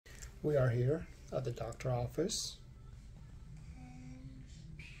We are here at the doctor office.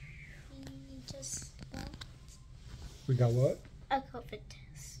 We just got We got what? a COVID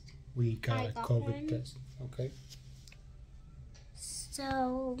test. We got I a got COVID one. test. Okay.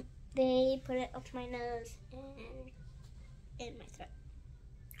 So they put it up my nose and in my throat.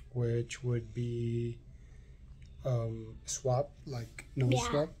 Which would be swab, like nose Yeah.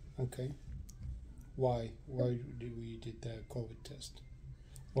 swab? Okay. Why? Why did we did the COVID test?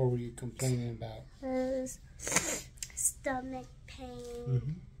 What were you complaining about? Cause stomach pain.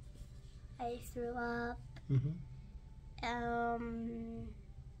 Mm-hmm. I threw up. Mm-hmm. And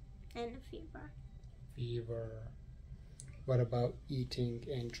a fever. Fever. What about eating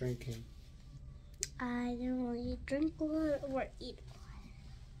and drinking? I didn't really drink a lot or eat a lot.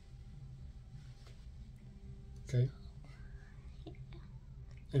 Okay.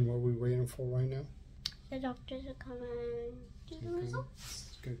 And what are we waiting for right now? The doctors are coming to the Okay. results.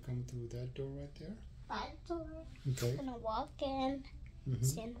 It's gonna come through that door right there. That door. Okay. Gonna walk in, Mm-hmm.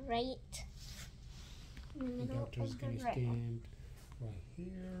 stand right in the The middle doctor's of the gonna room. stand right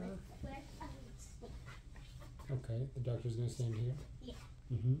here. Where I would stand. Okay. The doctor's gonna stand here. Yeah.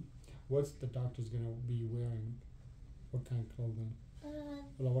 Mm-hmm. What's the doctor's gonna be wearing? What kind of clothing?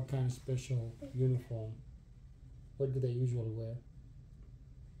 Well, what kind of special uniform? What do they usually wear?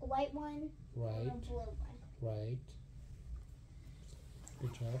 A white one Right. and a blue one. Right.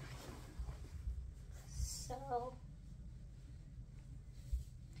 Good job. So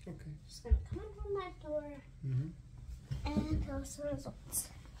Okay. just gonna come in from that door Mm-hmm. and tell us the results.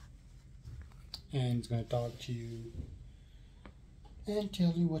 And it's gonna talk to you and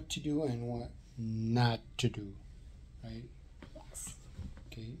tell you what to do and what not to do. Right? Yes.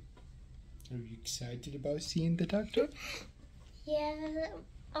 Okay. Are you excited about seeing the doctor? Yeah,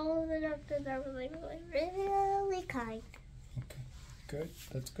 all of the doctors are really kind. Okay. Good.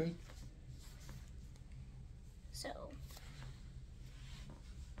 That's good. So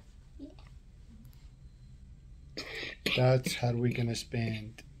That's how we're gonna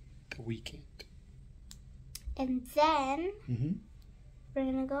spend the weekend. and then Mm-hmm. we're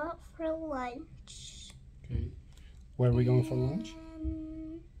gonna go out for lunch. Okay. Where are we going for lunch?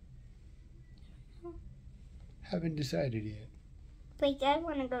 And Haven't decided yet. wait, I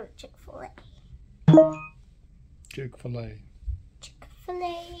want to go to Chick-fil-A. Chick-fil-A.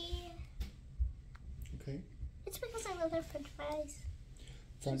 Chick-fil-A. Okay. It's because I love their French fries.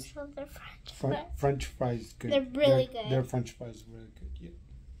 French Just love their French fries. French fries good. They're really good. Their French fries are really good. Yeah.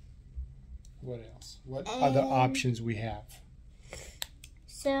 What else? What other options we have?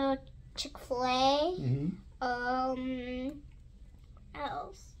 So Chick-fil-A. Mm-hmm.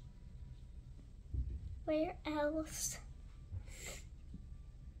 Else. Where else?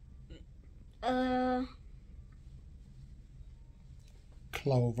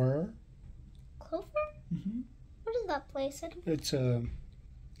 Clover. Clover? Mm-hmm. What is that place?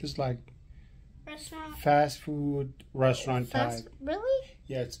 It's like Restaurant? fast food restaurant Fast, type. really?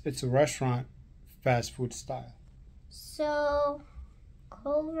 Yeah, it's a restaurant fast food style. So,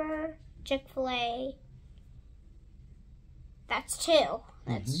 Clover, Chick-fil-A. That's two.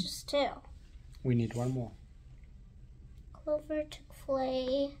 That's Mhm. just two. We need one more. Clover,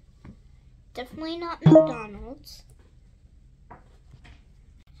 Chick-fil-A. Definitely not McDonald's.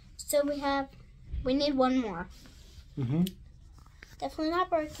 So we need one more. Mm-hmm. Definitely not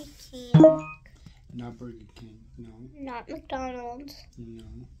Burger King. Not Burger King. No. Not McDonald's.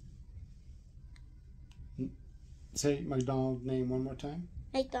 No. Say McDonald's name one more time.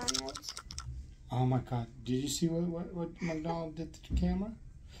 McDonald's. Oh my God! Did you see what McDonald did to the camera?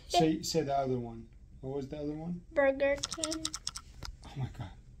 Say the other one. What was the other one? Burger King. Oh my God!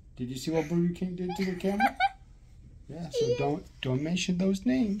 Did you see what Burger King did to the camera? Yeah. So Yeah. don't mention those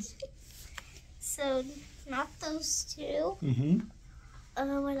names. So, not those two. Mm-hmm.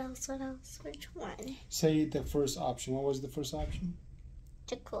 What else? What else? Which one? Say the first option. What was the first option?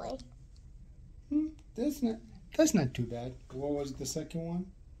 Chick-fil-A. That's not too bad. What was the second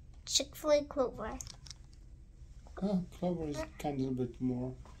one? Chick-fil-A Clover. Oh, Clover is kind of a little bit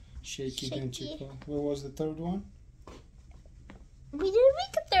more shaky than Shaky. Chick-fil-A. What was the third one? We didn't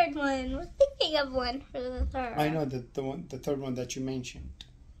make a third one. We're thinking of one for the third. I know the third one that you mentioned.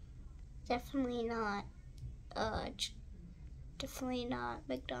 Definitely not. Definitely not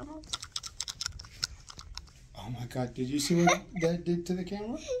McDonald's. Oh my God! Did you see what that did to the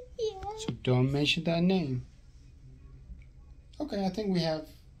camera? Yeah. So don't mention that name. Okay, I think we have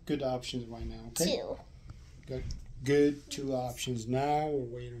good options right now. Okay. Two. Good 2 options. Now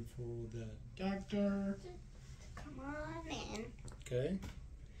we're waiting for the doctor. Come on in. Okay.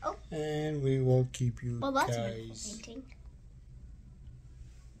 Oh. And we will keep you Well, that's a guys beautiful painting.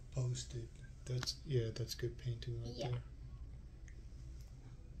 posted. That's good painting right there.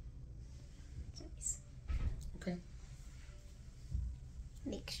 Nice. Okay.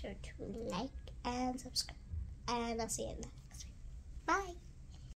 Make sure to like and subscribe. And I'll see you in the next video. Bye.